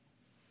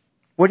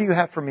 what do you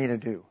have for me to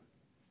do?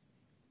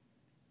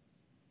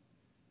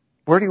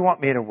 Where do you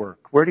want me to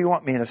work? Where do you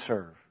want me to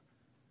serve?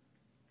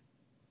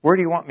 Where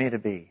do you want me to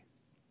be?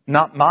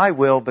 Not my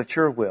will, but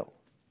your will.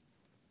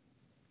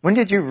 When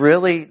did you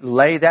really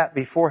lay that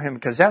before Him?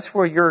 Because that's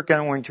where you're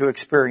going to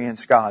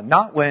experience God.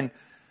 Not when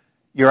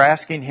you're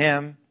asking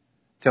Him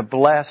to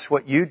bless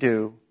what you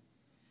do,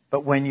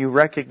 but when you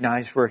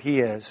recognize where He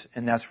is,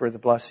 and that's where the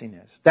blessing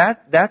is.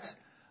 That's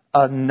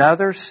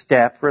another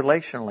step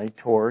relationally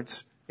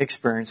towards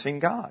experiencing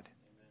God.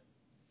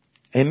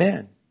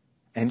 Amen.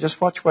 And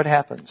just watch what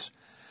happens.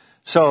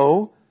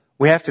 So,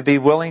 we have to be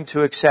willing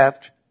to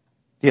accept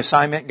the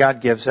assignment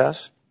God gives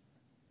us.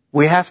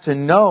 We have to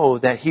know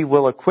that He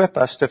will equip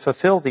us to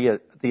fulfill the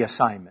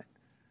assignment.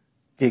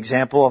 The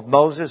example of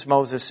Moses.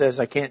 Moses says,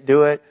 I can't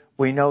do it.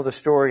 We know the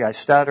story. I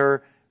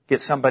stutter.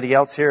 Get somebody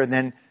else here. And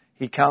then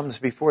he comes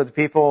before the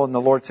people and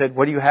the Lord said,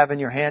 what do you have in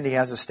your hand? He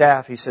has a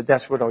staff. He said,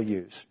 that's what I'll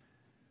use.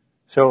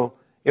 So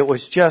it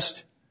was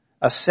just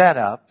a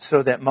setup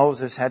so that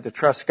Moses had to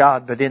trust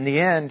God. But in the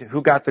end,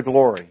 who got the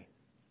glory?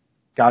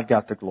 God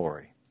got the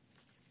glory.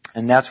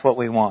 And that's what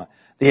we want.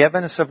 The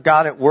evidence of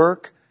God at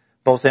work,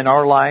 both in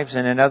our lives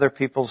and in other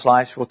people's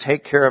lives, will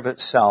take care of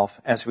itself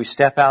as we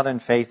step out in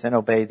faith and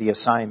obey the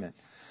assignment.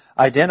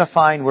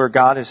 Identifying where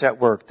God is at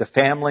work, the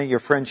family, your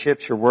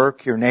friendships, your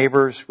work, your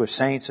neighbors, with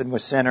saints and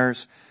with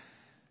sinners.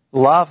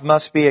 Love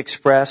must be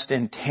expressed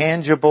in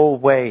tangible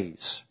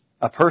ways.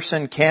 A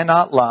person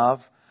cannot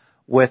love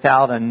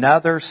without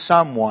another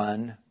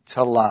someone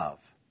to love.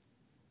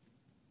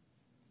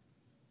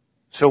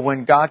 So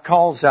when God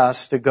calls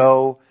us to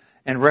go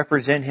and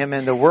represent Him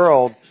in the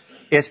world,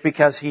 it's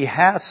because He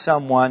has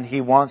someone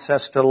He wants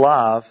us to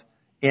love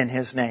in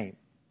His name.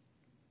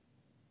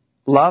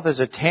 Love is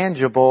a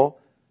tangible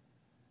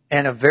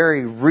and a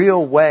very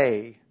real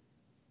way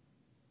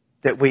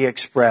that we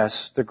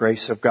express the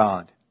grace of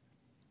God.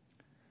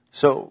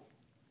 So,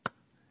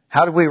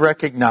 how do we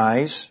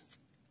recognize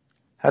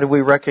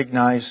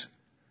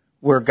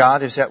where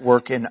God is at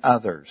work in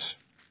others?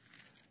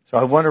 So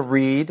I want to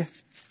read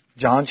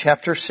John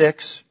chapter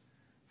 6,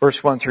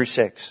 verse 1 through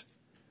 6.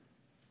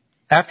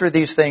 After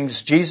these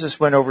things, Jesus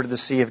went over to the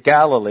Sea of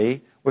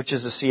Galilee, which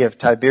is the Sea of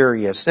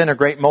Tiberias. Then a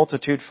great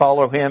multitude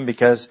followed Him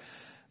because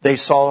they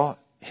saw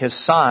His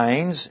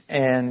signs,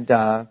 and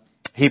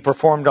He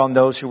performed on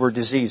those who were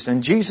diseased.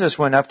 And Jesus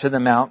went up to the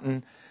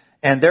mountain,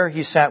 and there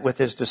He sat with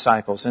His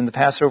disciples. And the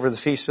Passover, the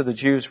feast of the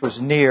Jews,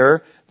 was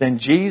near. Then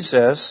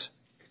Jesus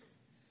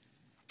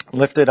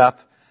lifted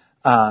up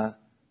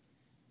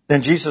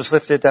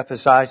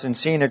His eyes, and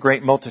seeing a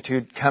great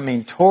multitude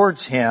coming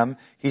towards Him,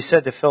 He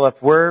said to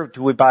Philip, where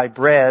do we buy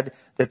bread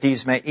that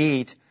these may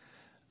eat?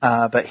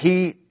 But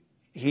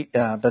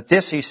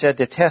this He said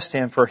to test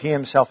Him, for He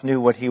Himself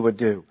knew what He would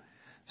do.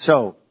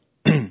 So,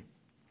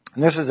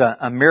 And this is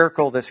a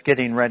miracle that's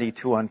getting ready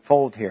to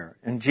unfold here.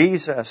 And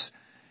Jesus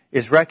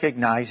is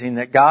recognizing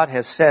that God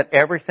has set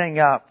everything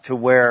up to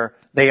where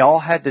they all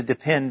had to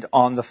depend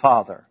on the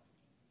Father.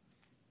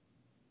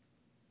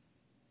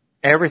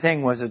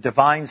 Everything was a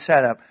divine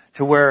setup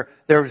to where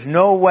there was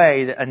no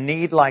way that a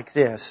need like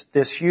this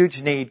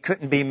huge need,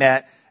 couldn't be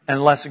met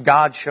unless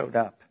God showed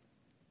up.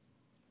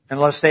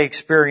 Unless they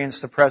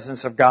experienced the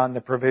presence of God and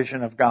the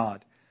provision of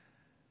God.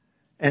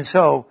 And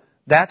so,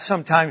 that's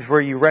sometimes where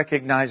you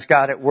recognize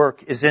God at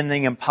work is in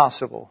the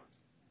impossible.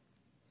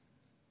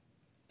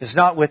 It's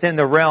not within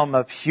the realm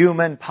of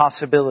human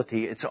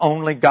possibility. It's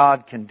only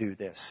God can do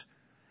this.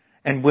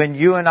 And when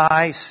you and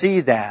I see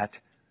that,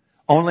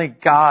 only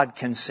God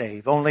can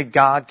save. Only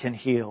God can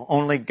heal.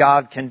 Only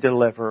God can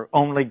deliver.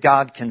 Only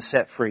God can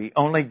set free.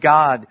 Only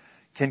God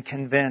can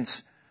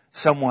convince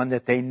someone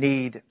that they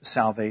need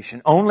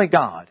salvation. Only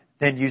God.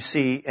 Then you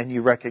see and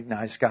you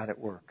recognize God at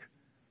work.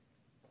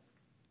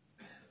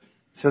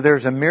 So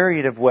there's a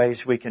myriad of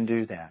ways we can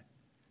do that.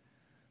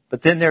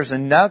 But then there's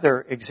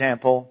another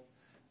example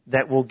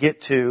that we'll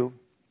get to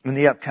in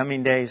the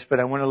upcoming days, but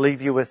I want to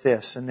leave you with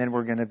this, and then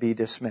we're going to be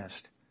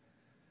dismissed.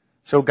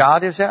 So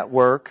God is at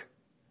work,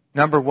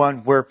 number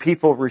one, where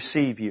people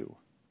receive you.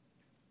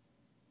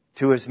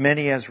 To as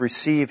many as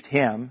received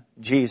Him,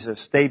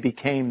 Jesus, they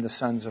became the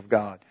sons of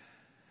God.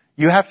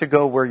 You have to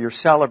go where you're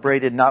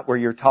celebrated, not where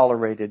you're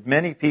tolerated.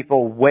 Many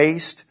people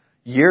waste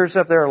years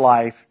of their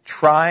life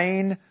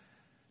trying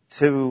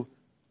to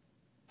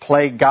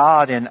play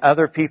God in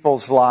other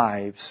people's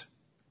lives,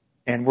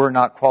 and we're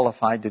not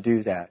qualified to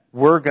do that.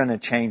 We're going to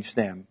change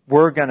them.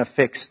 We're going to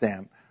fix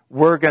them.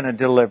 We're going to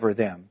deliver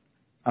them.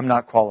 I'm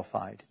not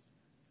qualified.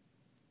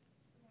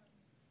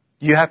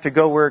 You have to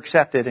go where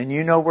accepted, and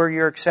you know where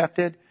you're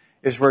accepted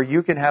is where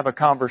you can have a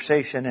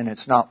conversation and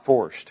it's not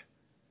forced.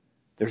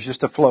 There's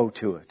just a flow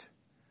to it.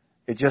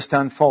 It just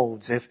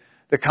unfolds. If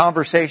the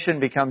conversation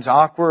becomes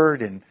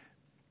awkward and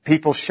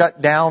people shut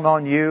down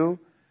on you,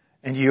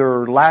 and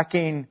you're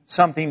lacking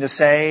something to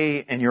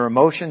say, and your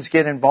emotions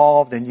get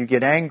involved, and you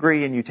get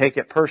angry, and you take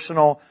it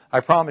personal, I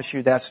promise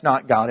you that's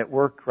not God at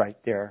work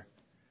right there.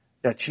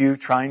 That's you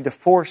trying to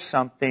force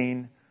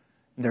something.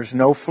 There's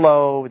no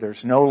flow,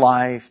 there's no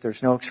life,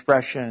 there's no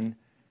expression.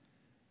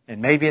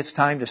 And maybe it's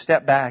time to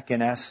step back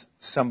and ask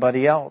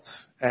somebody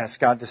else. Ask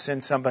God to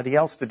send somebody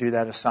else to do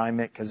that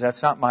assignment, because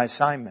that's not my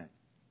assignment.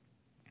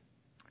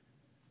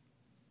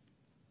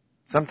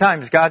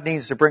 Sometimes God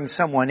needs to bring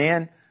someone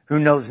in who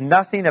knows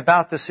nothing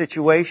about the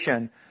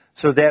situation,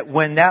 so that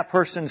when that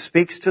person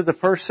speaks to the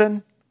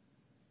person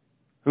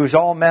who's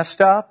all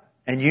messed up,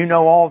 and you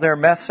know all their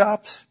mess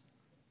ups,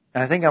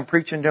 and I think I'm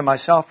preaching to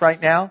myself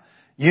right now,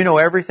 you know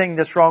everything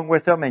that's wrong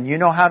with them, and you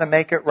know how to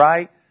make it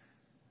right,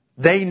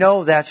 they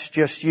know that's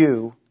just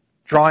you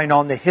drawing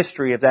on the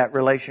history of that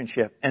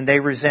relationship, and they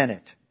resent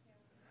it.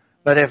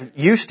 But if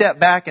you step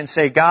back and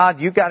say, God,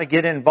 you've got to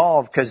get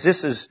involved,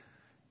 because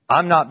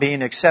I'm not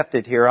being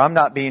accepted here. I'm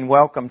not being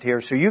welcomed here.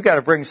 So you've got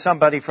to bring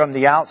somebody from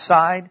the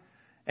outside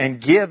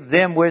and give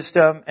them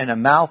wisdom and a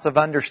mouth of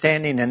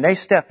understanding. And they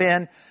step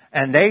in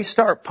and they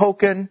start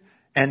poking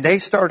and they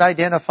start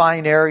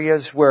identifying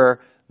areas where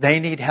they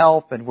need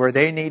help and where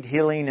they need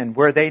healing and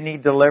where they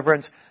need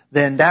deliverance.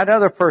 Then that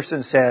other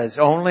person says,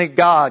 only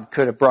God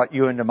could have brought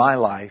you into my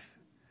life.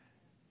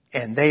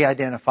 And they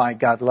identify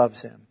God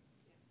loves them.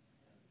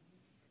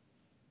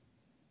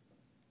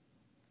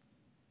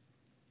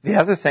 The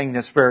other thing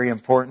that's very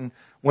important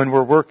when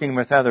we're working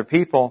with other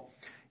people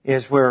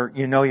is where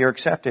you know you're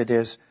accepted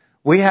is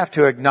we have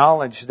to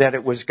acknowledge that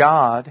it was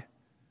God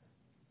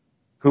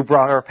who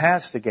brought our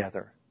paths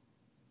together.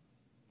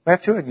 We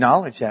have to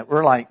acknowledge that.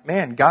 We're like,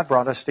 man, God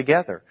brought us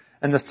together.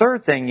 And the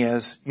third thing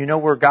is, you know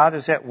where God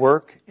is at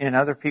work in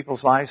other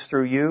people's lives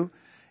through you,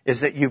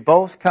 is that you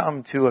both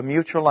come to a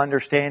mutual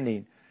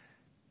understanding.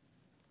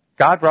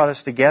 God brought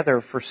us together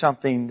for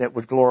something that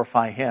would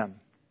glorify Him.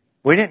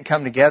 We didn't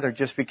come together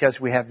just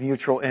because we have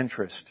mutual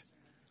interest.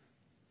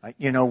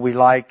 You know, we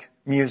like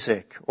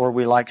music, or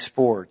we like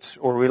sports,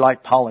 or we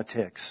like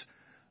politics.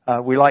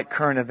 We like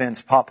current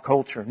events, pop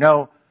culture.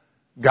 No,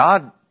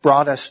 God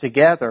brought us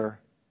together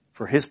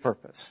for His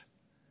purpose.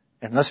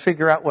 And let's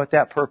figure out what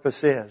that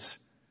purpose is,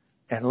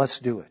 and let's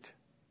do it.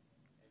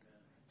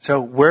 So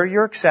where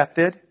you're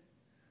accepted,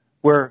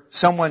 where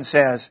someone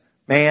says,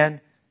 man,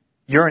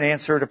 you're an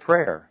answer to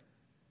prayer.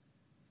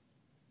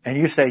 And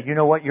you say, you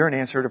know what, you're an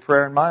answer to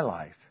prayer in my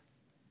life.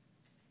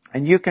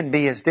 And you can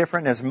be as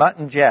different as Mutt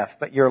and Jeff,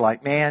 but you're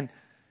like, man,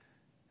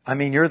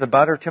 you're the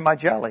butter to my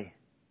jelly.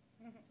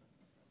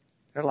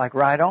 They're like,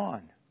 right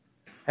on.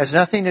 Has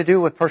nothing to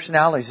do with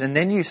personalities. And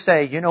then you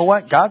say, you know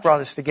what, God brought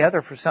us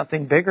together for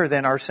something bigger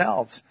than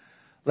ourselves.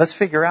 Let's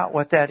figure out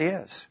what that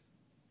is.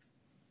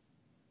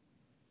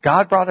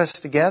 God brought us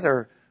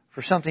together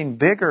for something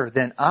bigger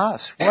than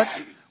us.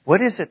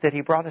 What is it that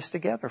He brought us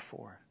together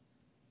for?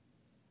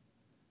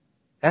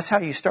 That's how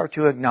you start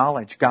to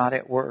acknowledge God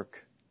at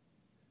work.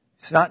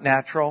 It's not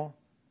natural.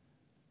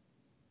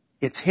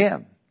 It's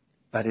Him.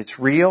 But it's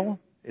real,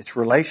 it's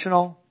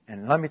relational,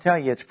 and let me tell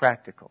you, it's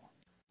practical.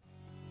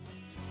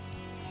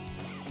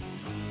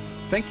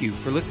 Thank you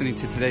for listening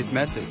to today's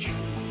message.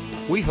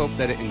 We hope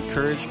that it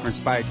encouraged or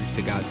inspired you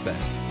to God's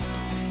best.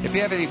 If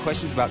you have any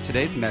questions about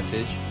today's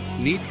message,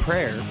 need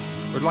prayer,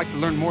 or would like to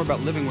learn more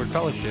about Living Word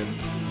Fellowship,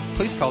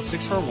 please call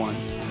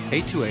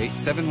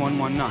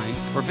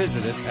 641-828-7119 or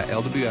visit us at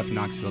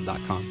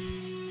lwfknoxville.com.